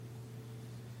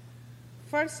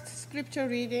First scripture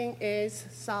reading is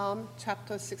Psalm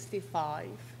chapter 65.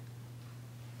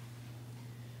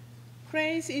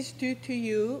 Praise is due to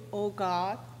you, O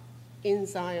God, in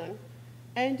Zion,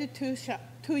 and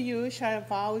to you shall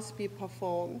vows be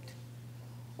performed.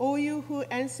 O you who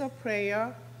answer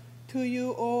prayer, to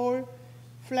you all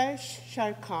flesh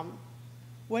shall come.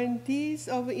 When deeds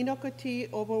of iniquity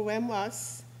overwhelm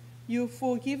us, you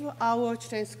forgive our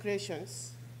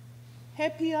transgressions.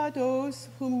 Happy are those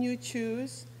whom you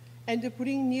choose and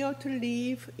bring near to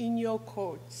live in your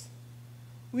courts.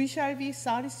 We shall be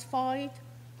satisfied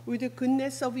with the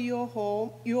goodness of your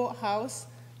home, your house,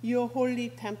 your holy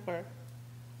temple.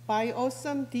 By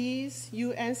awesome deeds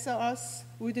you answer us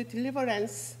with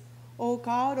deliverance, O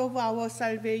God of our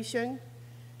salvation.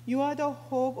 You are the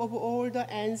hope of all the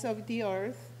ends of the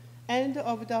earth and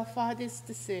of the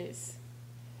farthest seas.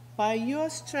 By your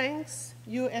strength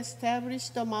you establish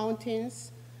the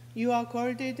mountains, you are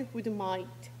girded with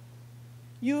might.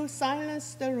 You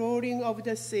silence the roaring of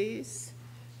the seas,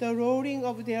 the roaring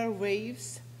of their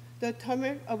waves, the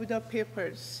tumult of the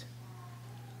peoples.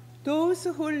 Those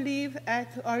who live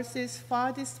at earth's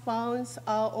farthest bounds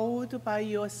are awed by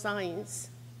your signs.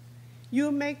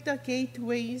 You make the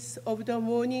gateways of the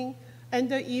morning and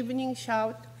the evening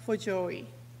shout for joy.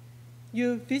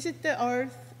 You visit the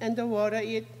earth and water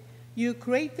it, you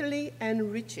greatly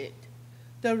enrich it.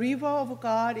 The river of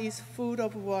God is full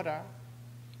of water.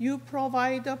 You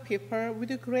provide the people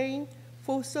with grain,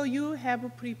 for so you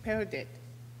have prepared it.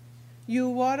 You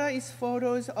water its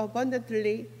furrows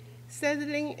abundantly,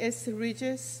 settling its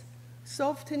ridges,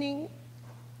 softening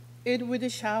it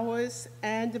with showers,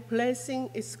 and blessing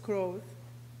its growth.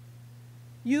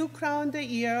 You crown the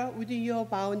year with your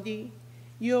bounty.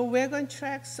 Your wagon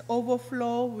tracks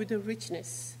overflow with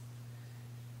richness.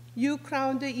 You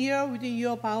crown the year with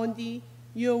your bounty.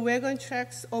 Your wagon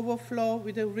tracks overflow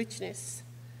with richness.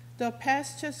 The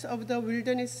pastures of the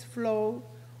wilderness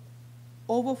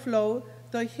overflow.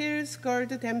 The hills gird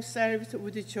themselves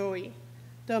with joy.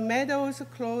 The meadows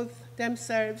clothe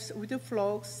themselves with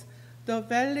flocks. The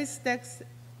valleys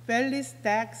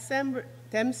deck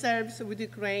themselves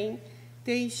with grain.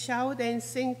 They shout and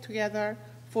sing together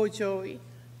for joy.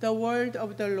 The word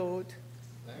of the Lord.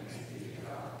 Thanks be to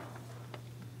God.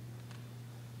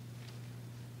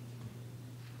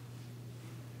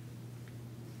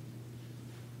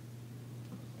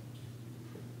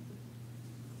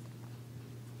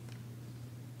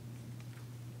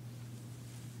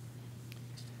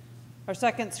 Our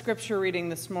second scripture reading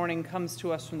this morning comes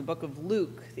to us from the book of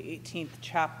Luke, the 18th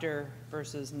chapter,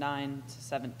 verses 9 to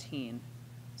 17.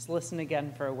 Let's listen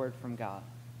again for a word from God.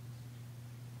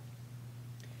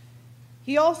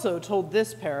 He also told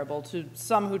this parable to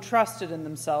some who trusted in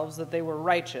themselves that they were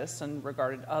righteous and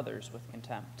regarded others with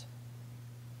contempt.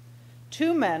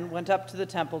 2 men went up to the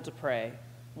temple to pray,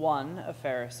 one a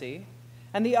Pharisee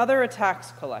and the other a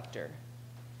tax collector.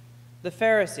 The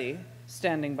Pharisee,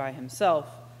 standing by himself,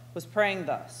 was praying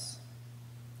thus: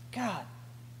 God,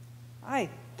 I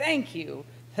thank you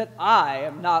that I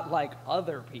am not like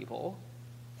other people,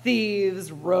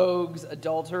 thieves, rogues,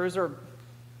 adulterers, or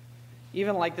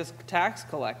even like this tax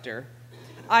collector.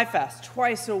 I fast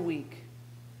twice a week.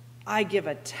 I give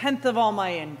 1/10 of all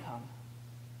my income.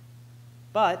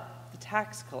 But the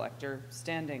tax collector,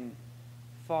 standing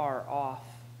far off,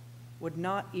 would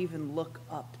not even look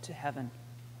up to heaven,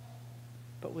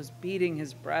 but was beating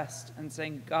his breast and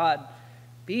saying, God,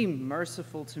 be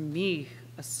merciful to me,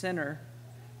 a sinner.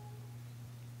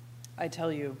 I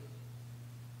tell you,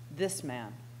 this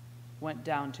man went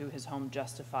down to his home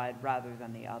justified rather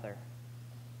than the other.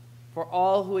 For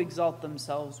all who exalt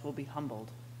themselves will be humbled,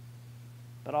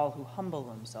 but all who humble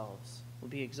themselves will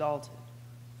be exalted.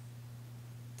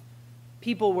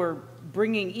 People were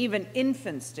bringing even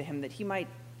infants to him that he might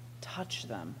touch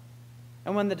them.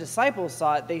 And when the disciples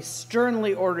saw it, they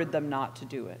sternly ordered them not to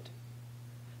do it.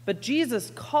 But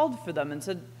Jesus called for them and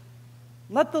said,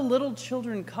 Let the little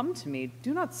children come to me.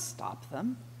 Do not stop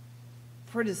them.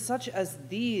 For it is to such as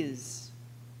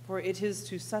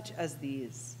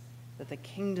these that the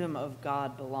kingdom of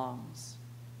God belongs.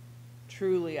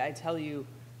 Truly, I tell you,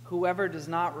 whoever does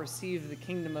not receive the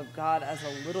kingdom of God as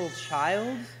a little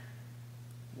child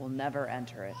will never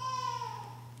enter it.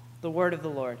 The word of the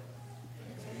Lord.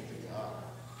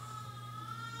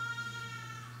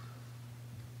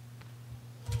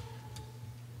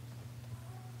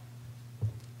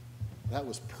 That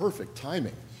was perfect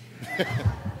timing. I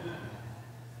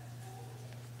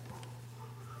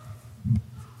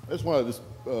just wanted this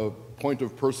point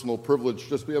of personal privilege.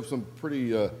 We have some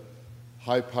pretty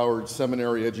high-powered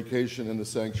seminary education in the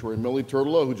sanctuary. Millie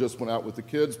Turtula, who just went out with the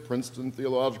kids, Princeton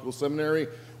Theological Seminary.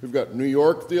 We've got New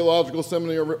York Theological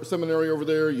Seminary over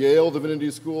there, Yale Divinity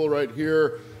School right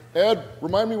here. Ed,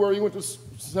 remind me where you went to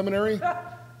seminary?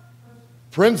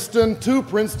 Princeton, 2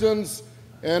 Princetons,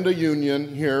 and a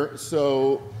Union here.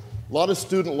 So a lot of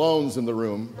student loans in the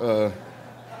room.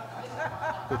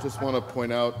 I just want to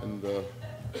point out and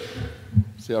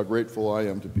say how grateful I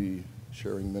am to be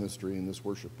sharing ministry in this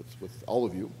worship with all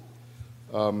of you.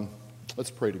 Let's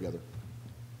pray together.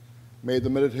 May the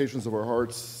meditations of our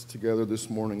hearts together this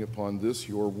morning upon this,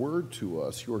 your word to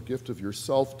us, your gift of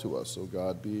yourself to us, O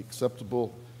God, be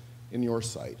acceptable in your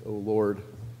sight, O Lord,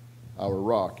 our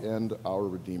rock and our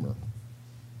Redeemer.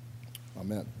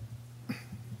 Amen.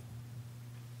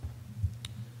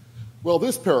 Well,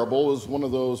 this parable is one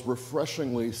of those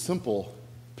refreshingly simple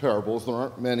parables. There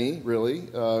aren't many, really.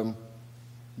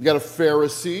 You got a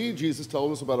Pharisee. Jesus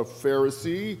tells us about a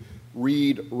Pharisee.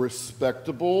 Read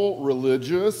respectable,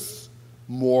 religious,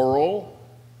 moral,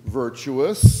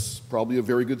 virtuous, probably a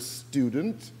very good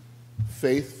student,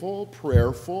 faithful,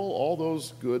 prayerful, all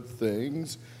those good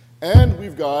things. And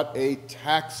we've got a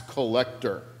tax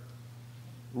collector.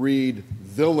 Read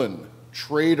villain,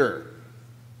 traitor,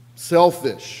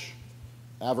 selfish,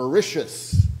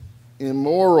 avaricious,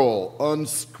 immoral,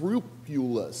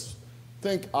 unscrupulous.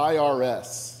 Think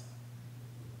IRS.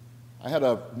 I had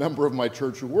a member of my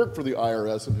church who worked for the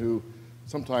IRS and who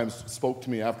sometimes spoke to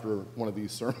me after one of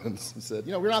these sermons and said,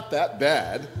 we're not that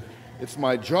bad. It's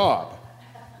my job.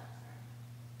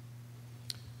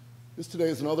 This today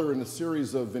is another in a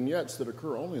series of vignettes that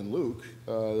occur only in Luke.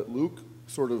 Luke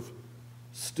sort of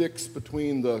sticks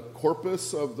between the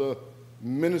corpus of the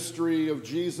ministry of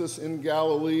Jesus in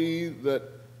Galilee that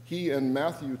he and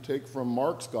Matthew take from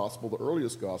Mark's gospel, the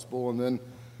earliest gospel, and then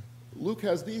Luke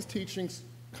has these teachings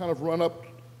kind of run up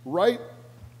right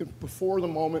before the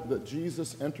moment that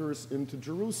Jesus enters into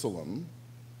Jerusalem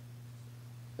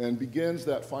and begins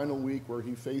that final week where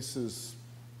he faces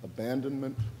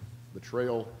abandonment,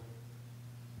 betrayal,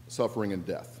 suffering, and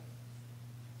death.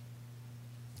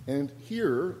 And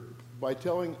here, by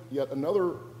telling yet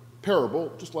another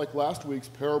parable, just like last week's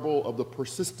parable of the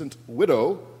persistent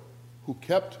widow who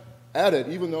kept at it,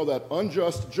 even though that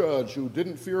unjust judge who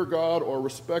didn't fear God or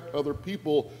respect other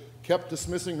people kept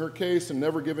dismissing her case and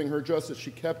never giving her justice, she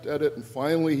kept at it, and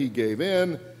finally he gave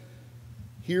in.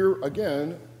 Here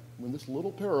again, in this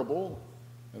little parable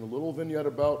and a little vignette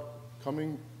about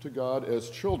coming to God as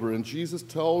children, Jesus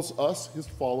tells us, his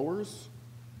followers,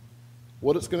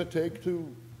 what it's going to take to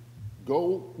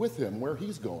go with him where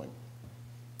he's going,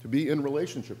 to be in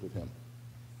relationship with him.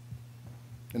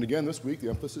 And again, this week, the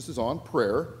emphasis is on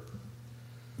prayer.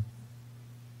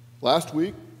 Last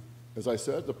week, as I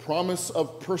said, the promise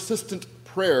of persistent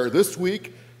prayer. This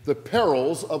week, the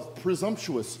perils of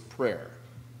presumptuous prayer.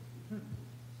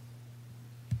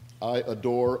 I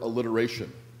adore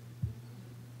alliteration.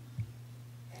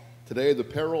 Today, the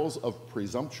perils of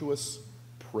presumptuous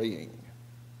praying.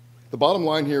 The bottom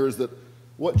line here is that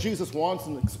what Jesus wants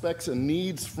and expects and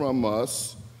needs from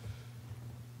us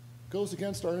goes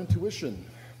against our intuition.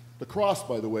 The cross,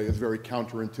 by the way, is very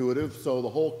counterintuitive, so the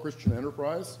whole Christian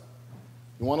enterprise,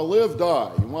 you want to live,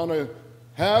 die. You want to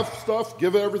have stuff,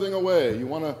 give everything away. You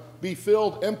want to be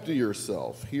filled, empty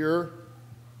yourself. Here,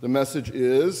 the message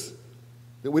is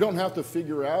that we don't have to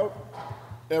figure out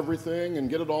everything and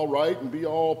get it all right and be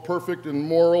all perfect and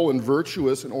moral and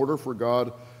virtuous in order for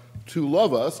God to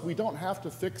love us. We don't have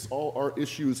to fix all our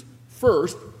issues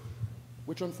first,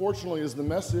 which unfortunately is the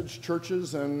message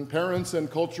churches and parents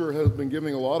and culture have been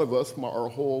giving a lot of us our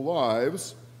whole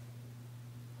lives.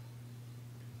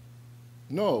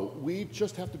 No, we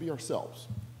just have to be ourselves.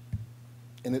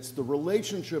 And it's the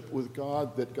relationship with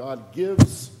God that God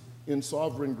gives in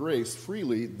sovereign grace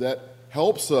freely that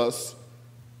helps us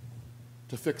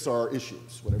to fix our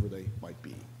issues, whatever they might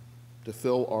be, to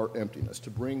fill our emptiness, to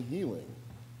bring healing.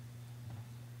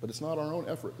 But it's not our own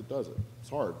effort that does it. It's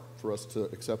hard for us to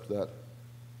accept that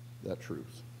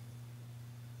truth.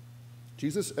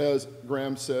 Jesus, as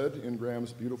Graham said in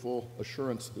Graham's beautiful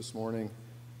assurance this morning,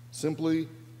 simply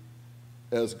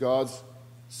as God's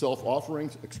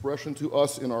self-offering expression to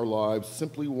us in our lives,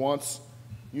 simply wants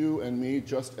you and me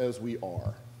just as we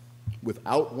are,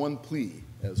 without one plea,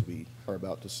 as we are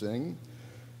about to sing.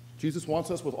 Jesus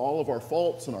wants us with all of our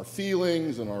faults and our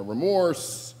feelings and our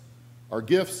remorse, our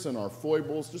gifts and our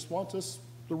foibles, just wants us,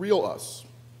 the real us.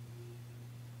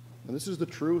 And this is the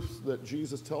truth that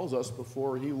Jesus tells us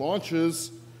before he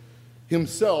launches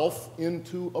himself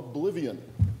into oblivion,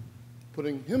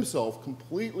 putting himself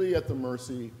completely at the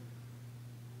mercy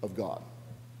of God.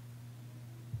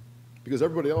 because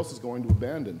everybody else is going to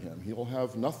abandon him. He'll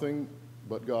have nothing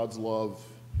but God's love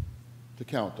to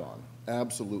count on.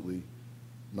 Absolutely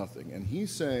nothing. And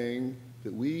he's saying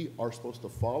that we are supposed to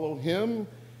follow him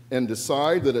and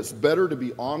decide that it's better to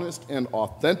be honest and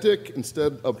authentic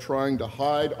instead of trying to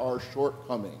hide our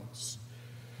shortcomings.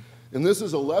 And this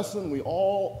is a lesson we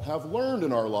all have learned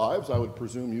in our lives. I would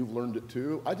presume you've learned it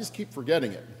too. I just keep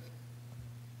forgetting it.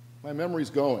 My memory's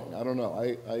going. I don't know.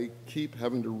 I keep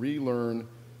having to relearn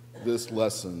this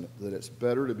lesson, that it's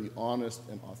better to be honest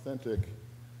and authentic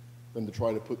than to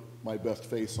try to put my best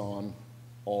face on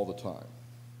all the time.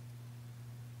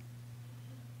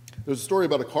 There's a story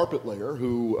about a carpet layer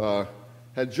who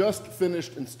had just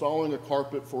finished installing a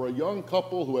carpet for a young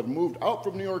couple who had moved out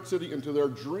from New York City into their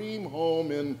dream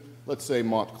home in, let's say,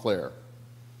 Montclair.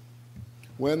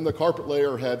 When the carpet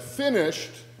layer had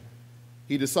finished,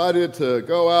 he decided to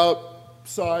go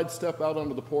outside, step out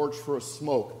onto the porch for a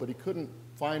smoke, but he couldn't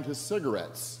find his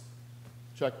cigarettes.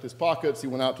 Checked his pockets, he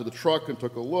went out to the truck and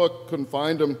took a look, couldn't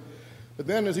find them. But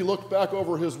then as he looked back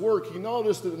over his work, he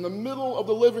noticed that in the middle of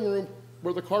the living room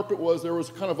where the carpet was, there was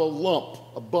kind of a lump,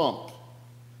 a bump.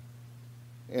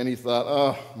 And he thought,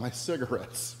 oh, my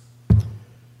cigarettes.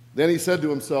 Then he said to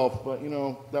himself, but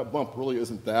that bump really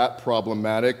isn't that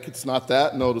problematic. It's not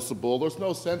that noticeable. There's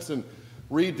no sense in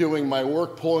redoing my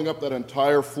work, pulling up that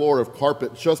entire floor of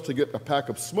carpet just to get a pack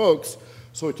of smokes.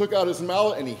 So he took out his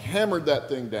mallet and he hammered that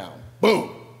thing down. Boom!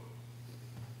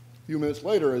 A few minutes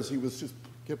later, as he was just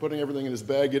putting everything in his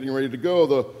bag, getting ready to go,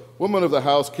 the woman of the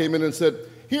house came in and said,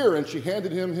 here, and she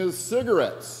handed him his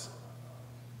cigarettes.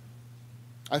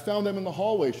 I found them in the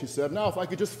hallway, she said. Now, if I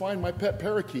could just find my pet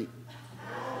parakeet.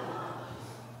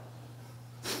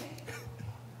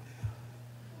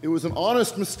 It was an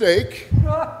honest mistake.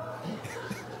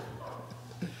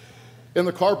 And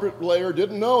the carpet layer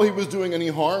didn't know he was doing any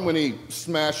harm when he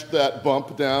smashed that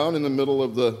bump down in the middle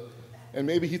of the... And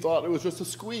maybe he thought it was just a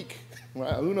squeak.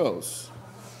 Well, who knows?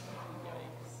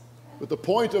 But the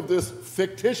point of this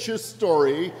fictitious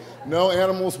story, no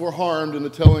animals were harmed in the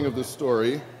telling of this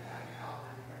story.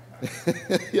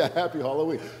 Yeah, happy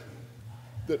Halloween.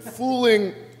 That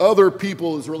fooling other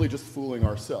people is really just fooling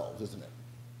ourselves, isn't it?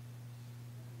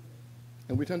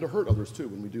 And we tend to hurt others too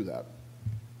when we do that.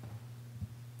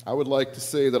 I would like to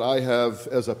say that I have,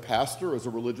 as a pastor, as a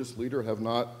religious leader, have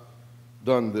not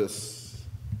done this,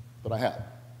 but I have.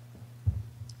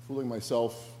 Fooling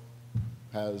myself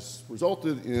has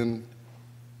resulted in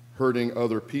hurting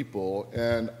other people,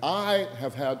 and I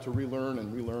have had to relearn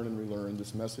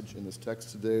this message in this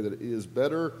text today, that it is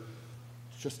better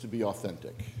just to be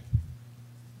authentic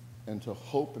and to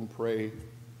hope and pray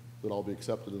that I'll be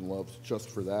accepted and loved just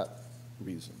for that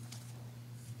reason.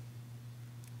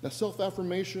 Now,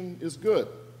 self-affirmation is good.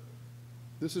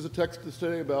 This is a text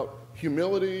today about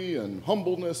humility and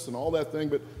humbleness and all that thing,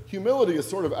 but humility is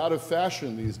sort of out of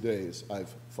fashion these days,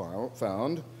 I've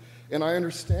found, and I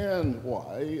understand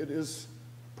why. It is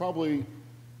probably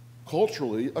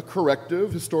culturally a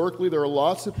corrective. Historically, there are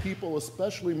lots of people,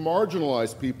 especially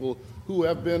marginalized people, who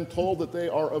have been told that they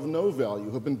are of no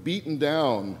value, have been beaten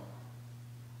down,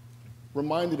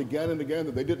 reminded again and again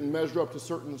that they didn't measure up to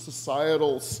certain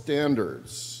societal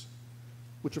standards,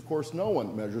 which of course no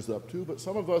one measures up to, but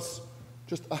some of us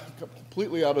just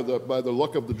completely by the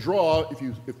luck of the draw, if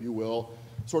you will,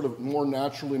 sort of more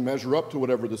naturally measure up to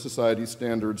whatever the society's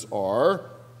standards are.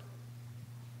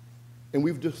 And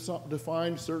we've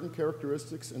defined certain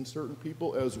characteristics in certain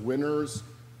people as winners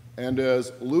and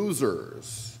as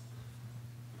losers.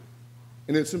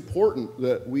 And it's important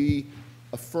that we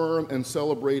affirm and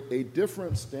celebrate a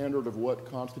different standard of what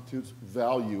constitutes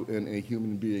value in a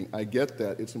human being. I get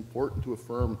that. It's important to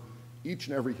affirm each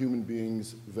and every human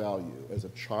being's value as a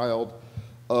child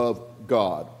of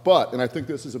God. But, and I think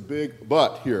this is a big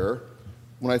but here,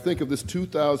 when I think of this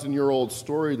 2,000-year-old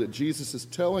story that Jesus is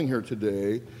telling here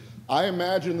today, I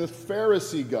imagine this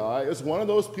Pharisee guy as one of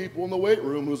those people in the weight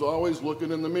room who's always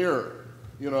looking in the mirror,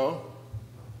 you know,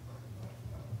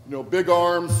 big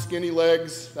arms, skinny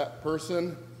legs, that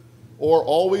person, or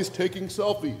always taking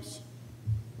selfies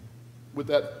with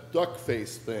that duck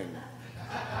face thing.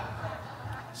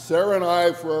 Sarah and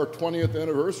I, for our 20th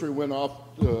anniversary, went off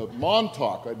to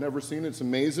Montauk. I'd never seen it. It's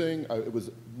amazing. It was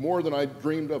more than I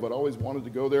dreamed of. I'd always wanted to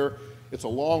go there. It's a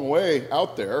long way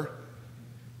out there.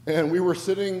 And we were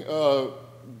sitting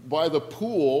by the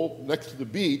pool next to the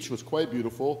beach. It was quite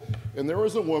beautiful. And there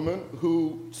was a woman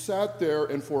who sat there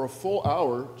and for a full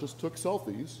hour just took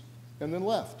selfies and then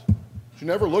left. She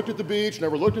never looked at the beach,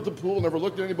 never looked at the pool, never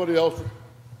looked at anybody else.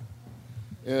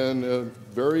 And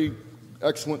very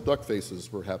excellent duck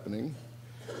faces were happening.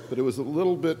 But it was a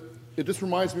little bit, it just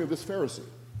reminds me of this Pharisee,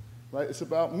 right? It's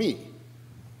about me.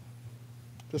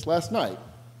 just last night,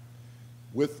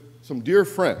 with some dear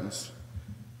friends,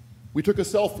 we took a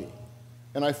selfie.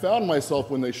 And I found myself,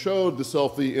 when they showed the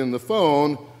selfie in the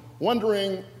phone,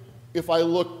 wondering if I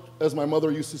looked, as my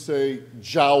mother used to say,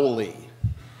 jowly.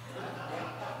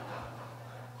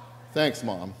 Thanks,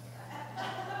 Mom.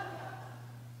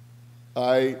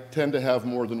 I tend to have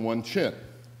more than one chin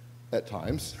at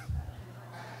times.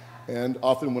 And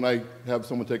often when I have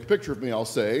someone take a picture of me, I'll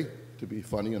say, to be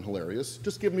funny and hilarious,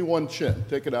 just give me one chin,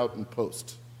 take it out and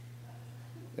post.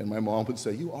 And my mom would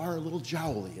say, you are a little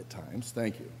jowly at times,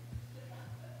 thank you.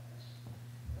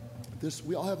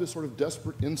 We all have this sort of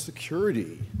desperate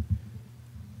insecurity.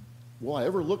 Will I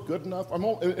ever look good enough?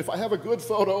 If I have a good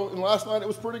photo, and last night it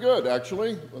was pretty good,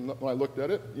 actually, when I looked at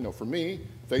it. You know, for me,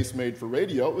 face made for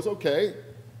radio, it was okay.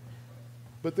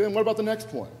 But then what about the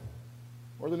next one?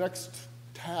 Or the next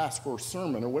task or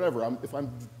sermon or whatever? If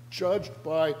I'm judged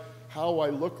by how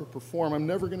I look or perform, I'm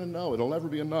never going to know. It'll never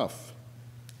be enough.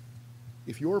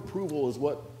 If your approval is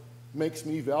what makes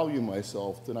me value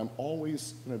myself, then I'm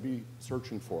always going to be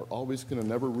searching for it, always going to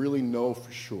never really know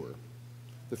for sure.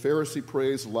 The Pharisee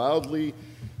prays loudly,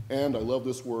 and I love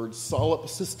this word,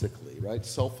 solipsistically, right?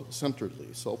 Self-centeredly,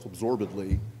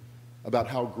 self-absorbedly, about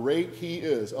how great he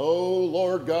is. Oh,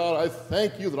 Lord God, I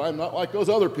thank you that I'm not like those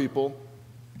other people.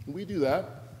 And we do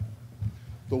that.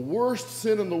 The worst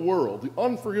sin in the world, the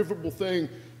unforgivable thing,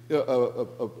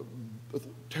 a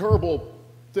terrible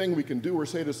thing we can do or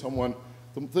say to someone,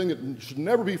 the thing that should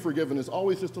never be forgiven is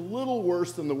always just a little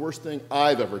worse than the worst thing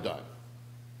I've ever done.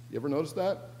 You ever notice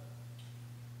that?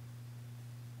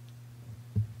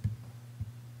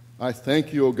 I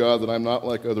thank you, O God, that I'm not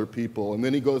like other people. And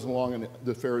then he goes along, and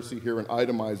the Pharisee here, and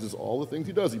itemizes all the things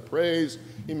he does. He prays,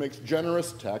 he makes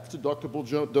generous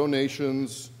tax-deductible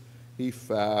donations, he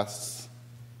fasts.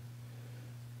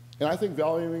 And I think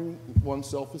valuing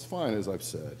oneself is fine, as I've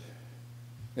said.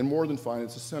 And more than fine,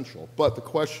 it's essential. But the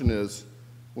question is,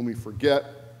 when we forget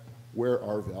where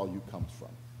our value comes from.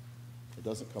 It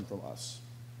doesn't come from us.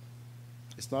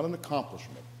 It's not an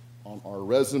accomplishment on our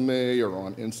resume or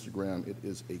on Instagram. It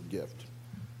is a gift.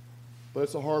 But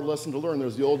it's a hard lesson to learn.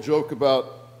 There's the old joke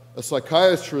about a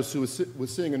psychiatrist who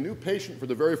was seeing a new patient for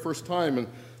the very first time, and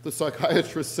the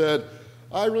psychiatrist said,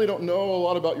 I really don't know a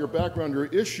lot about your background, your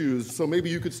issues, so maybe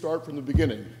you could start from the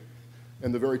beginning.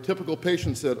 And the very typical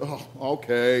patient said, oh,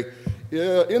 okay.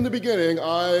 Yeah, in the beginning,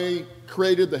 I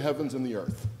created the heavens and the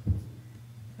earth.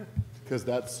 Because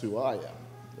that's who I am,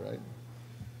 right?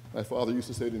 My father used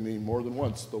to say to me more than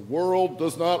once, the world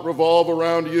does not revolve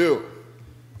around you.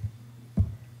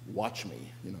 Watch me,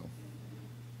 you know.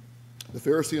 The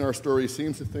Pharisee in our story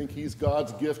seems to think he's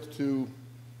God's gift to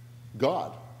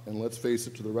God. And let's face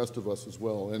it, to the rest of us as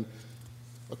well. And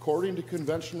according to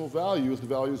conventional values, the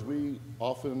values we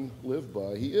often live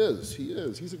by, he is.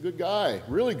 He's a good guy,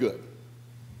 really good.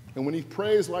 And when he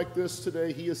prays like this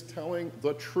today, he is telling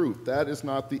the truth. That is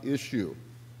not the issue.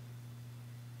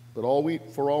 But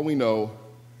for all we know,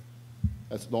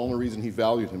 that's the only reason he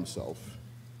valued himself.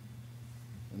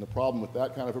 And the problem with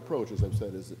that kind of approach, as I've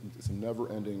said, is it's a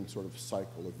never-ending sort of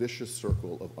cycle, a vicious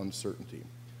circle of uncertainty.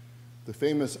 The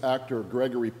famous actor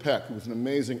Gregory Peck, who was an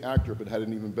amazing actor but had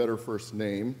an even better first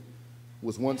name,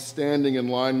 was once standing in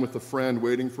line with a friend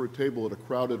waiting for a table at a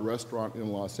crowded restaurant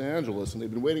in Los Angeles, and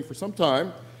they'd been waiting for some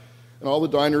time, and all the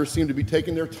diners seemed to be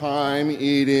taking their time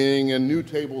eating, and new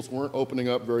tables weren't opening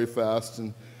up very fast,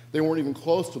 and they weren't even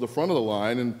close to the front of the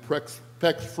line, and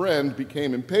Peck's friend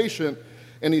became impatient,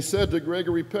 and he said to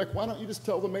Gregory Peck, why don't you just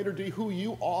tell the maitre d' who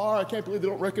you are? I can't believe they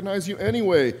don't recognize you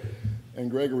anyway. And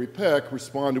Gregory Peck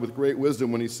responded with great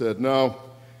wisdom when he said, no,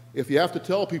 if you have to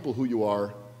tell people who you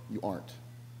are, you aren't.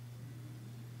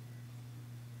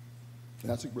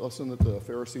 And that's a lesson that the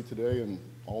Pharisee today and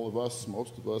all of us,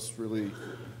 most of us really,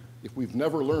 if we've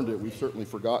never learned it, we've certainly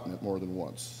forgotten it more than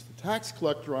once. The tax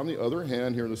collector, on the other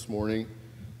hand, here this morning,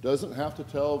 doesn't have to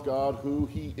tell God who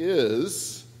he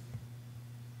is.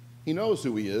 He knows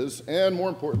who he is, and more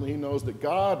importantly, he knows that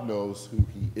God knows who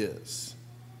he is.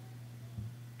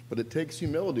 But it takes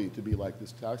humility to be like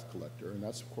this tax collector, and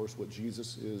that's, of course, what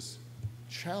Jesus is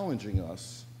challenging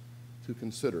us to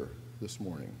consider this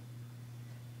morning.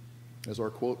 As our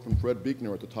quote from Fred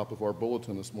Buechner at the top of our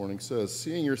bulletin this morning says,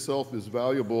 seeing yourself as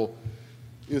valuable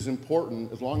is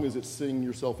important as long as it's seeing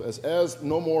yourself as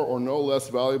no more or no less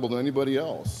valuable than anybody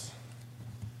else.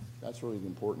 That's really the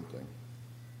important thing.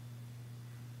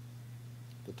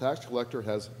 The tax collector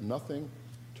has nothing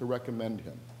to recommend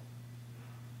him.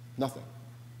 Nothing.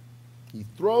 He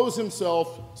throws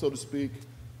himself, so to speak,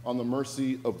 on the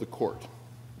mercy of the court.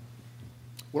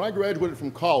 When I graduated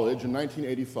from college in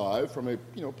 1985 from a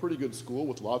pretty good school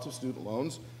with lots of student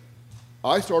loans,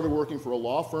 I started working for a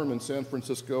law firm in San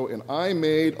Francisco, and I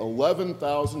made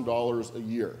 $11,000 a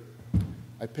year.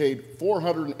 I paid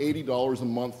 $480 a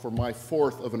month for my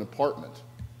fourth of an apartment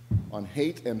on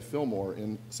Haight and Fillmore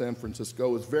in San Francisco.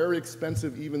 It was very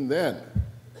expensive even then.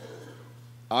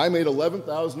 I made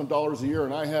 $11,000 a year,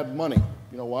 and I had money.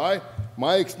 You know why?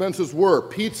 My expenses were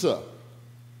pizza,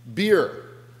 beer,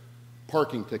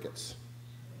 parking tickets.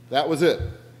 That was it.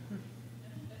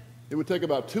 It would take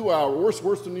about 2 hours,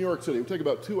 worse than New York City. It would take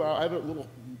about 2 hours. I had a little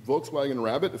Volkswagen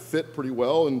Rabbit. It fit pretty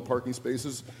well in parking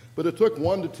spaces, but it took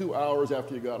 1 to 2 hours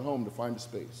after you got home to find a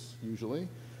space, usually.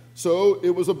 So it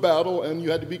was a battle, and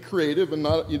you had to be creative, and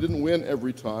you didn't win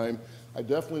every time. I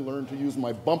definitely learned to use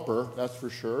my bumper, that's for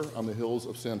sure, on the hills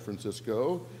of San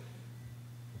Francisco.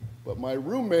 But my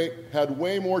roommate had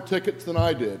way more tickets than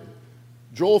I did.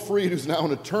 Joel Freed, who's now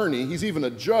an attorney, he's even a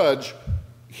judge,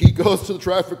 he goes to the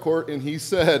traffic court and he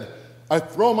said, "I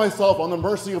throw myself on the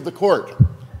mercy of the court."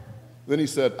 Then he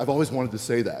said, "I've always wanted to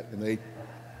say that." And they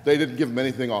didn't give him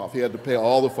anything off. He had to pay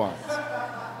all the fines.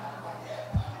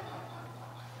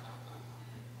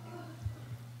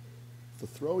 To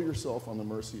throw yourself on the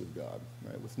mercy of God,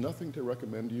 right? With nothing to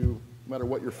recommend you, no matter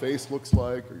what your face looks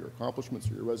like or your accomplishments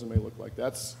or your resume look like.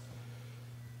 That's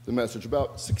the message.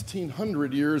 About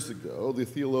 1,600 years ago, the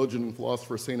theologian and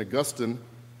philosopher St. Augustine,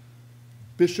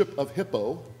 Bishop of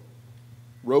Hippo,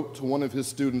 wrote to one of his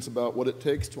students about what it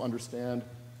takes to understand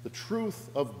the truth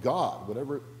of God,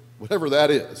 whatever that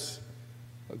is.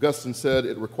 Augustine said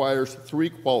it requires 3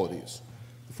 qualities.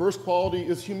 The first quality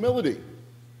is humility.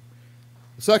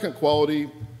 The second quality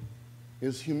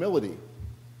is humility.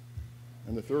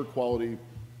 And the third quality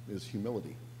is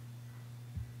humility.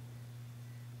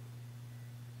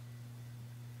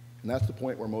 And that's the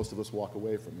point where most of us walk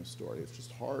away from this story. It's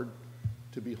just hard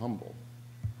to be humble.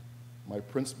 My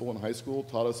principal in high school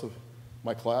taught us,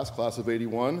 my class of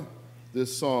 81,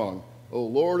 this song, "Oh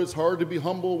Lord, it's hard to be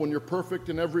humble when you're perfect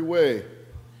in every way.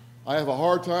 I have a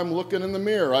hard time looking in the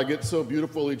mirror. I get so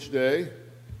beautiful each day."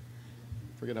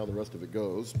 Forget how the rest of it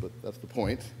goes, but that's the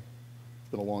point. It's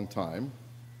been a long time.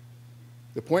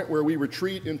 The point where we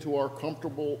retreat into our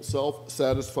comfortable,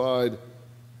 self-satisfied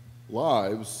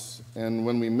lives, and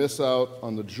when we miss out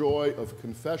on the joy of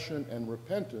confession and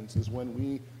repentance is when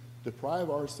we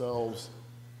deprive ourselves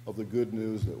of the good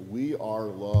news that we are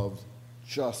loved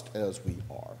just as we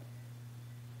are,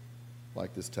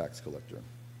 like this tax collector.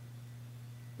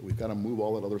 But we've got to move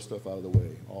all that other stuff out of the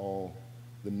way, all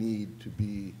the need to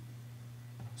be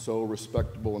so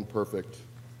respectable and perfect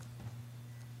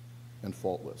and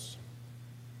faultless.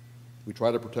 We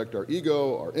try to protect our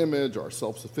ego, our image, our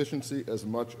self-sufficiency as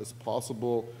much as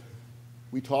possible.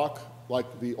 We talk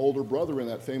like the older brother in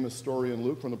that famous story in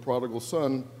Luke from the prodigal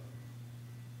son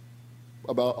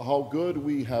about how good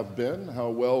we have been, how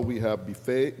well we have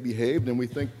behaved, and we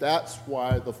think that's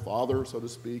why the father, so to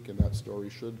speak, in that story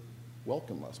should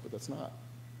welcome us, but that's not.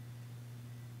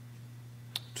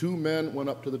 2 men went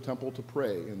up to the temple to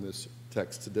pray in this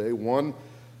text today. One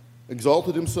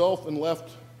exalted himself and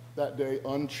left that day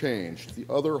unchanged. The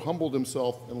other humbled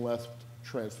himself and left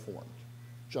transformed,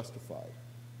 justified,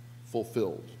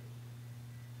 fulfilled.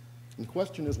 And the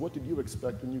question is, what did you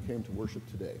expect when you came to worship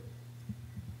today?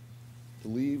 To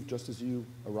leave just as you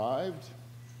arrived?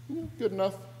 Good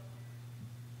enough.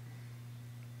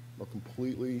 Or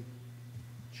completely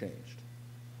changed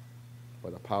by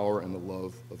the power and the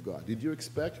love of God? Did you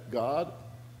expect God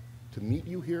to meet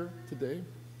you here today?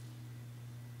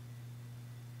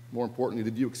 More importantly,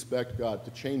 did you expect God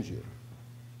to change you?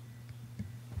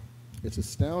 It's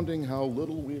astounding how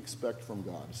little we expect from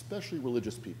God, especially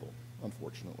religious people,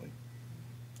 unfortunately,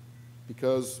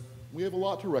 because we have a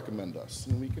lot to recommend us,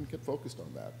 and we can get focused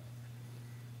on that.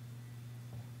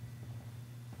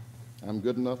 I'm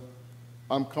good enough.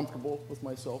 I'm comfortable with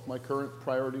myself, my current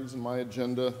priorities, and my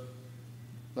agenda.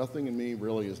 Nothing in me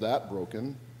really is that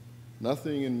broken.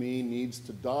 Nothing in me needs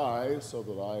to die so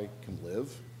that I can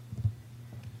live.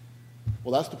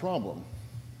 Well, that's the problem.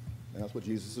 And that's what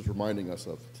Jesus is reminding us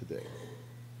of today.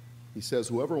 He says,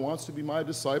 whoever wants to be my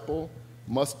disciple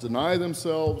must deny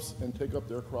themselves and take up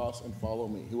their cross and follow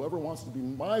me. Whoever wants to be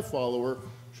my follower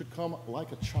should come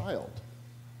like a child,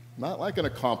 not like an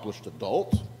accomplished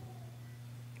adult.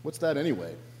 What's that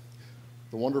anyway?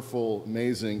 The wonderful,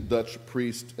 amazing Dutch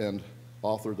priest and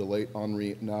author, the late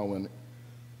Henri Nouwen,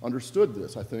 understood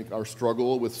this. I think our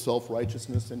struggle with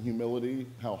self-righteousness and humility,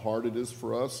 how hard it is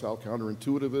for us, how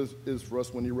counterintuitive it is for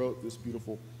us when he wrote this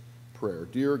beautiful prayer.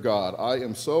 Dear God, I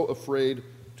am so afraid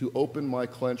to open my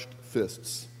clenched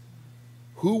fists.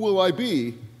 Who will I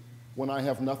be when I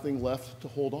have nothing left to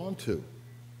hold on to?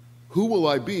 Who will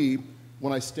I be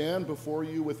when I stand before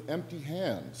you with empty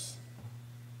hands?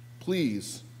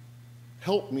 Please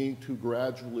help me to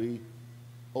gradually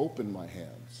open my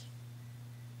hands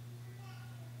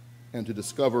and to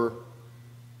discover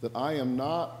that I am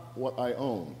not what I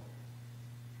own.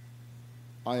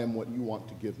 I am what you want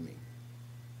to give me.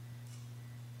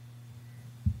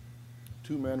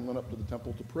 2 men went up to the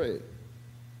temple to pray.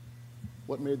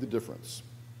 What made the difference?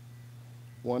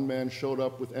 One man showed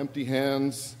up with empty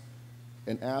hands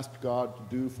and asked God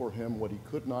to do for him what he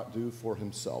could not do for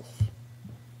himself.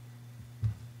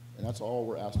 And that's all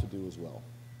we're asked to do as well.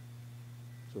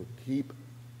 So keep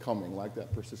coming like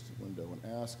that persistent window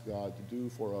and ask God to do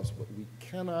for us what we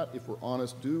cannot, if we're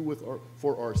honest, do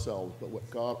for ourselves, but what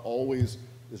God always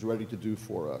is ready to do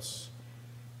for us.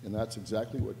 And that's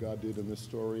exactly what God did in this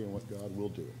story and what God will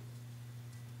do.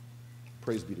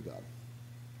 Praise be to God.